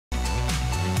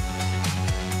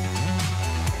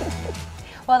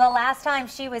Well, the last time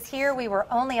she was here, we were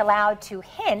only allowed to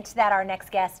hint that our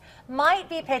next guest might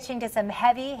be pitching to some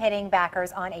heavy-hitting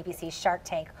backers on ABC's Shark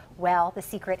Tank. Well, the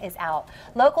secret is out.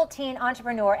 Local teen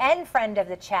entrepreneur and friend of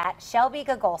the chat, Shelby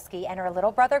Gogulski and her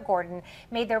little brother Gordon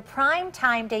made their prime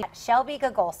time debut. Shelby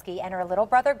Gogulski and her little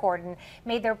brother Gordon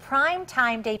made their prime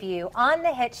time debut on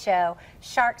the hit show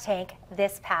Shark Tank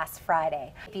this past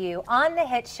Friday.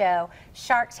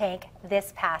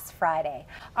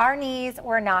 Our knees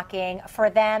were knocking for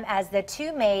them as the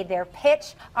two made their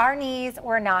pitch.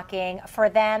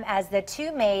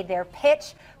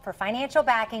 For financial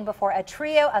backing before a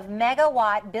trio of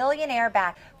megawatt billionaire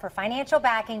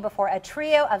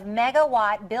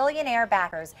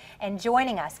backers. And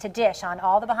joining us to dish on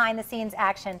all the behind-the-scenes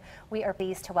action, we are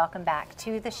pleased to welcome back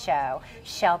to the show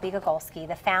Shelby Gogulski,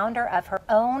 the founder of her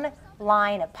own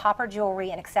line of popper jewelry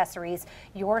and accessories,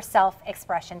 Your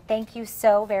Self-Expression. Thank you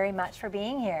so very much for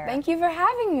being here. Thank you for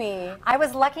having me. I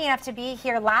was lucky enough to be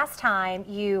here last time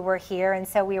you were here, and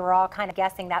so we were all kind of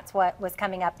guessing that's what was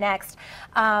coming up next.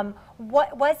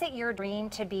 What was it your dream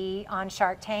to be on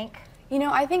Shark Tank? You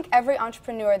know, I think every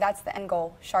entrepreneur, that's the end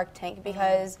goal, Shark Tank,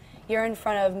 because you're in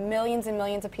front of millions and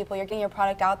millions of people, you're getting your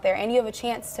product out there, and you have a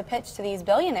chance to pitch to these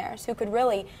billionaires who could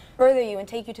really further you and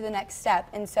take you to the next step.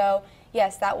 And so,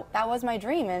 yes, that was my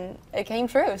dream, and it came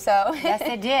true, so. Yes,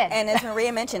 it did. And as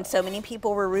Maria mentioned, so many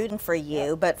people were rooting for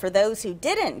you, but for those who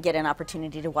didn't get an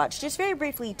opportunity to watch, just very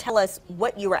briefly tell us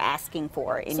what you were asking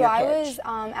for in your pitch. So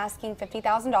I was asking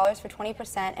 $50,000 for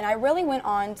 20%, and I really went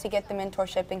on to get the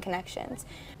mentorship and connections.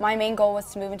 My main goal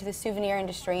was to move into the souvenir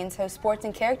industry, and so sports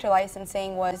and character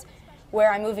licensing was where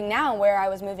I'm moving now and where I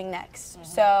was moving next.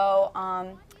 So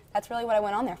that's really what I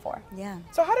went on there for. Yeah.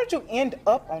 So how did you end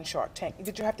up on Shark Tank?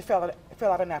 Did you have to fill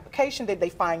out an application? Did they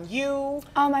find you?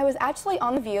 I was actually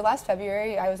on The View last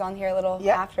February. I was on here a little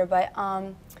after, but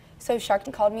so Shark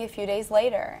Tank called me a few days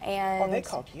later, and they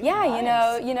called you. Yeah,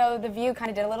 Nice. you know, The View kind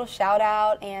of did a little shout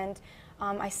out, and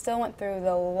I still went through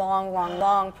the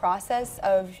long process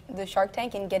of the Shark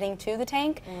Tank and getting to the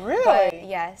tank. Really? But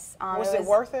yes. Was it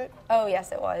worth it? Oh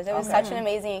yes, it was. It was such an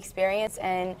amazing experience,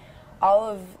 and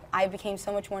I became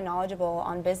so much more knowledgeable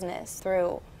on business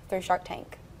through Shark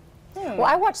Tank. Well,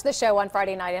 I watched the show on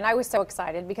Friday night, and I was so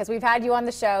excited because we've had you on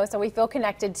the show, so we feel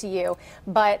connected to you.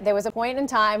 But there was a point in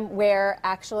time where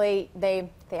actually they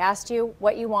asked you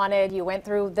what you wanted, you went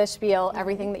through the spiel,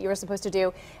 everything that you were supposed to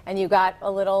do, and you got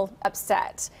a little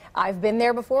upset. I've been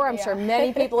there before. I'm sure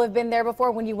many people have been there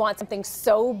before. When you want something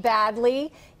so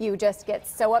badly, you just get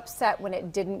so upset when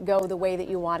it didn't go the way that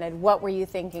you wanted. What were you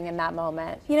thinking in that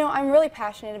moment? You know, I'm really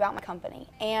passionate about my company,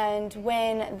 and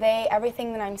when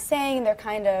everything that I'm saying, they're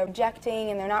kind of rejecting,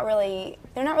 and they're not really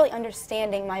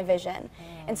understanding my vision.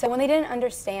 And so when they didn't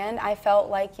understand, I felt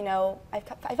like, you know, I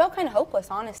felt kind of hopeless,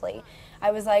 honestly. I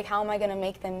was like, how am I going to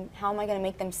make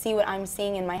them see what I'm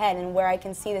seeing in my head and where I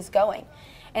can see this going?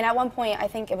 And at one point, I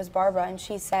think it was Barbara, and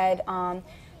she said,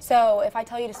 so if I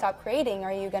tell you to stop creating,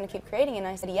 are you going to keep creating? And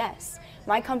I said, yes.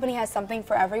 My company has something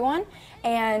for everyone,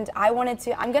 and I'm going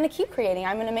to keep creating.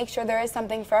 I'm going to make sure there is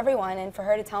something for everyone. And for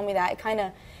her to tell me that, it kind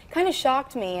of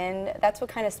shocked me, and that's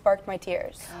what kind of sparked my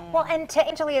tears. Well, and to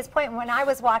Angelia's point, when I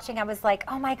was watching, I was like,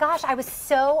 oh my gosh, I was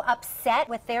so upset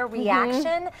with their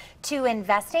reaction to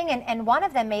investing, and one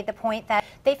of them made the point that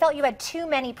they felt you had too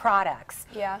many products,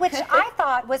 which I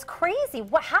thought was crazy.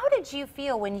 How did you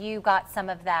feel when you got some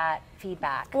of that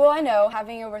feedback? Well, I know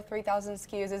having over 3,000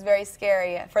 SKUs is very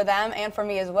scary for them and for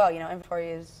me as well. You know, inventory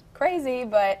is crazy,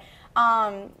 but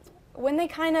when they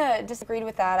kind of disagreed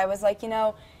with that, I was like, you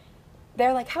know,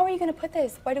 they're like, how are you going to put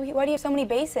this? Why do you have so many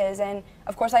bases? And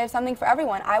of course I have something for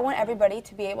everyone. I want everybody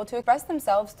to be able to express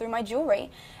themselves through my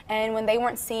jewelry. And when they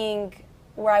weren't seeing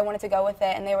where I wanted to go with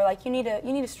it, and they were like, you need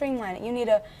to streamline it, you need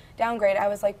to downgrade it, I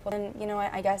was like, well then, you know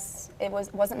what, I guess it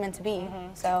wasn't meant to be.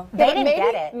 So they didn't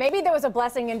get it. Maybe there was a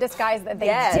blessing in disguise that they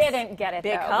didn't get it,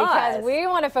 though, because we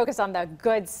want to focus on the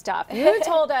good stuff. You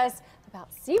told us about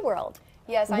SeaWorld.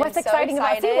 Yes, What's I'm exciting so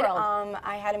about excited. SeaWorld?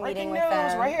 I had a meeting with news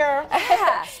them. right here.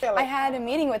 I had a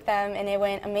meeting with them, and it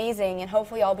went amazing, and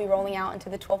hopefully I'll be rolling out into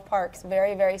the 12 parks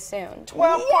very, very soon.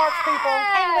 12 parks, people.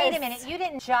 And wait a minute, you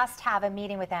didn't just have a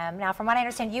meeting with them. Now, from what I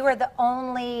understand, you were the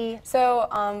only... So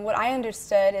what I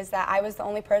understood is that I was the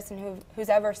only person who's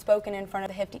ever spoken in front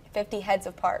of the 50 heads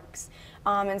of parks.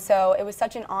 And so it was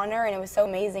such an honor, and it was so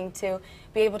amazing to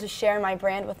be able to share my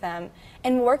brand with them.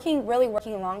 And really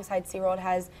working alongside SeaWorld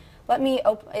has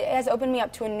it has opened me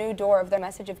up to a new door of their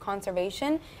message of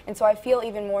conservation, and so I feel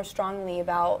even more strongly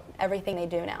about everything they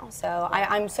do now. So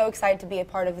I'm so excited to be a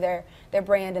part of their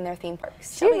brand and their theme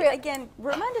parks. Shelby, again,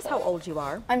 remind us how old you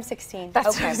are. I'm 16.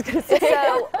 That's what I was going to say.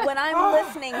 So when I'm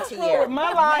listening to you,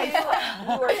 My life.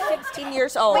 you are 16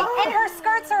 years old. And her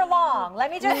skirts are long.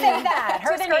 Let me just say that.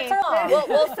 Her skirts are long.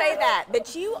 We'll say that.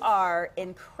 But you are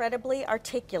incredibly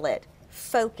articulate,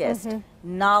 focused,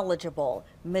 knowledgeable,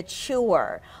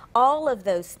 mature, all of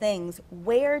those things.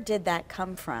 Where did that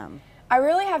come from? I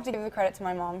really have to give the credit to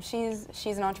my mom. She's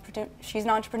an entrepreneur. She's an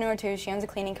entrepreneur too. She owns a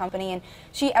cleaning company, and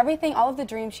all of the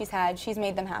dreams she's had, she's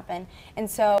made them happen. And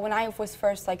so when I was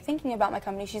first thinking about my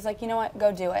company, she's like, you know what,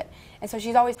 go do it. And so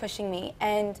she's always pushing me.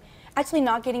 And actually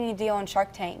not getting a deal on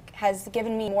Shark Tank has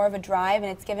given me more of a drive,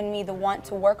 and it's given me the want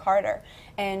to work harder.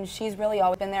 And she's really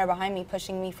always been there behind me,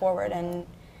 pushing me forward and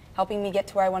helping me get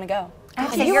to where I want to go.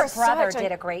 And your brother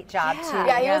did a great job too.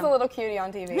 Yeah, he was a little cutie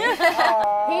on TV.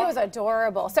 He was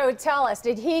adorable. So tell us,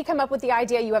 did he come up with the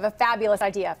idea? You have a fabulous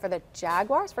idea for the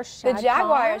Jaguars, for Shad The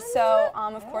Jaguars. Khan? So,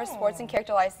 of course, sports and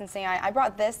character licensing. I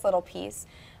brought this little piece,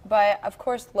 but of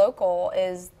course, local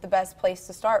is the best place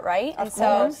to start, right? And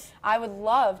so, I would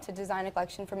love to design a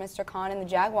collection for Mr. Khan and the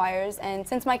Jaguars. And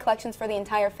since my collection's for the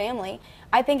entire family,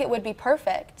 I think it would be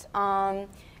perfect.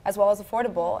 As well as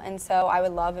affordable, and so I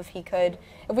would love if we could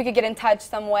get in touch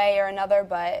some way or another,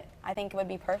 but I think it would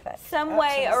be perfect. Some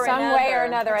way or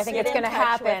another, I think it's going to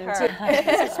happen.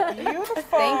 It's beautiful.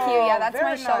 Thank you. Yeah, that's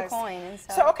Very my shell nice. coin. And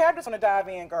So, okay, I just want to dive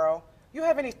in, girl. You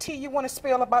have any tea you want to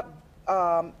spill about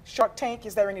Shark Tank?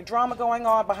 Is there any drama going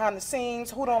on behind the scenes?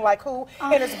 Who don't like who?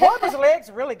 And is Barbara's legs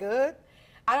really good?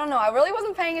 I don't know. I really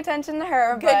wasn't paying attention to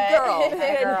her. Good girl. Good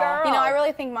girl. You know, I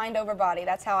really think mind over body.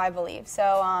 That's how I believe.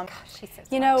 So,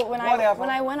 you know, when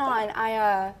I went on,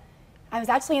 I was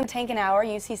actually in the tank an hour.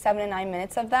 You see 7 to 9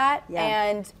 minutes of that,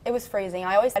 and it was freezing.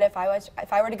 I always said if I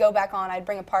were to go back on, I'd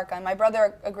bring a parka. And my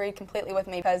brother agreed completely with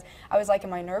me because I was like,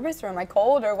 am I nervous or am I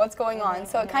cold or what's going on?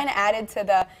 So it kind of added to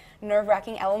the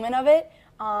nerve-wracking element of it.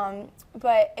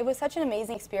 But it was such an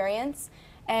amazing experience.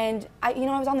 And I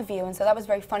was on The View, and so that was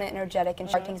very fun and energetic, and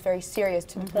Shark Tank's very serious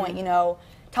to the point, you know,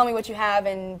 tell me what you have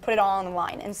and put it all on the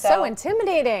line. And so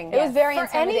intimidating. It was very for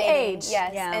intimidating. any age.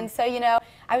 Yes. Yeah. And so, you know,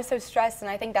 I was so stressed, and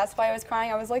I think that's why I was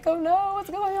crying. I was like, oh no, what's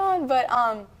going on? But,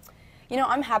 you know,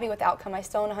 I'm happy with the outcome. I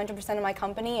still own 100% of my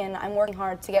company, and I'm working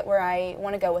hard to get where I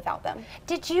want to go without them.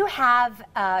 Did you have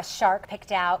a shark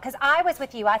picked out? Because I was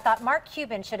with you. I thought Mark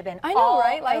Cuban should have been I know, all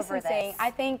right? over Licensing. this.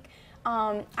 I think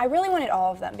I really wanted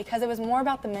all of them because it was more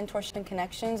about the mentorship and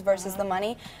connections versus the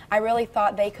money. I really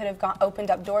thought they could have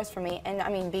opened up doors for me, and I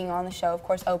mean, being on the show, of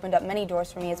course, opened up many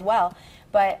doors for me as well.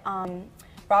 But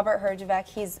Robert Herjavec,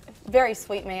 he's a very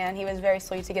sweet man. He was very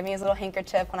sweet to give me his little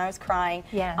handkerchief when I was crying.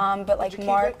 Yeah. But like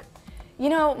Mark. You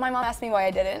know, my mom asked me why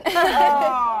I didn't.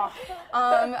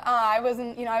 I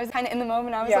wasn't, you know, I was kind of in the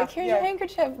moment. I was like, here's your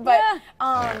handkerchief. But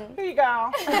Here you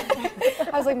go.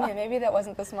 I was like, man, maybe that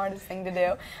wasn't the smartest thing to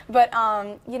do. But,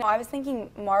 you know, I was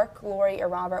thinking Mark, Lori, or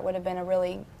Robert would have been a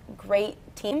really great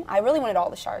team. I really wanted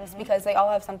all the sharks because they all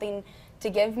have something to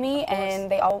give me, and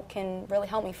they all can really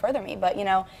help me further me. But, you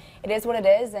know, it is what it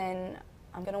is, and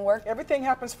I'm going to work. Everything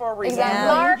happens for a reason.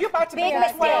 Exactly. You're about to be Big in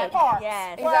this mistake. park.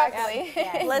 Yes. Exactly.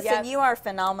 Yes. Listen, you are a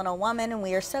phenomenal woman, and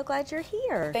we are so glad you're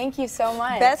here. Thank you so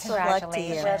much. Best of luck to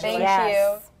you. Thank Yes.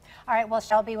 you. All right, well,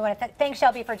 Shelby, we want to thank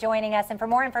Shelby for joining us. And for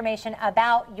more information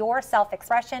about your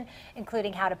self-expression,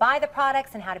 including how to buy the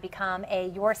products and how to become a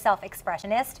Your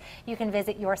Self-Expressionist, you can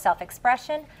visit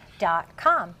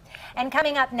yourselfexpression.com. And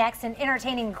coming up next, an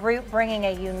entertaining group bringing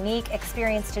a unique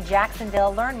experience to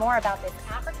Jacksonville. Learn more about this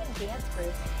African dance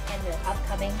group and their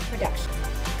upcoming production.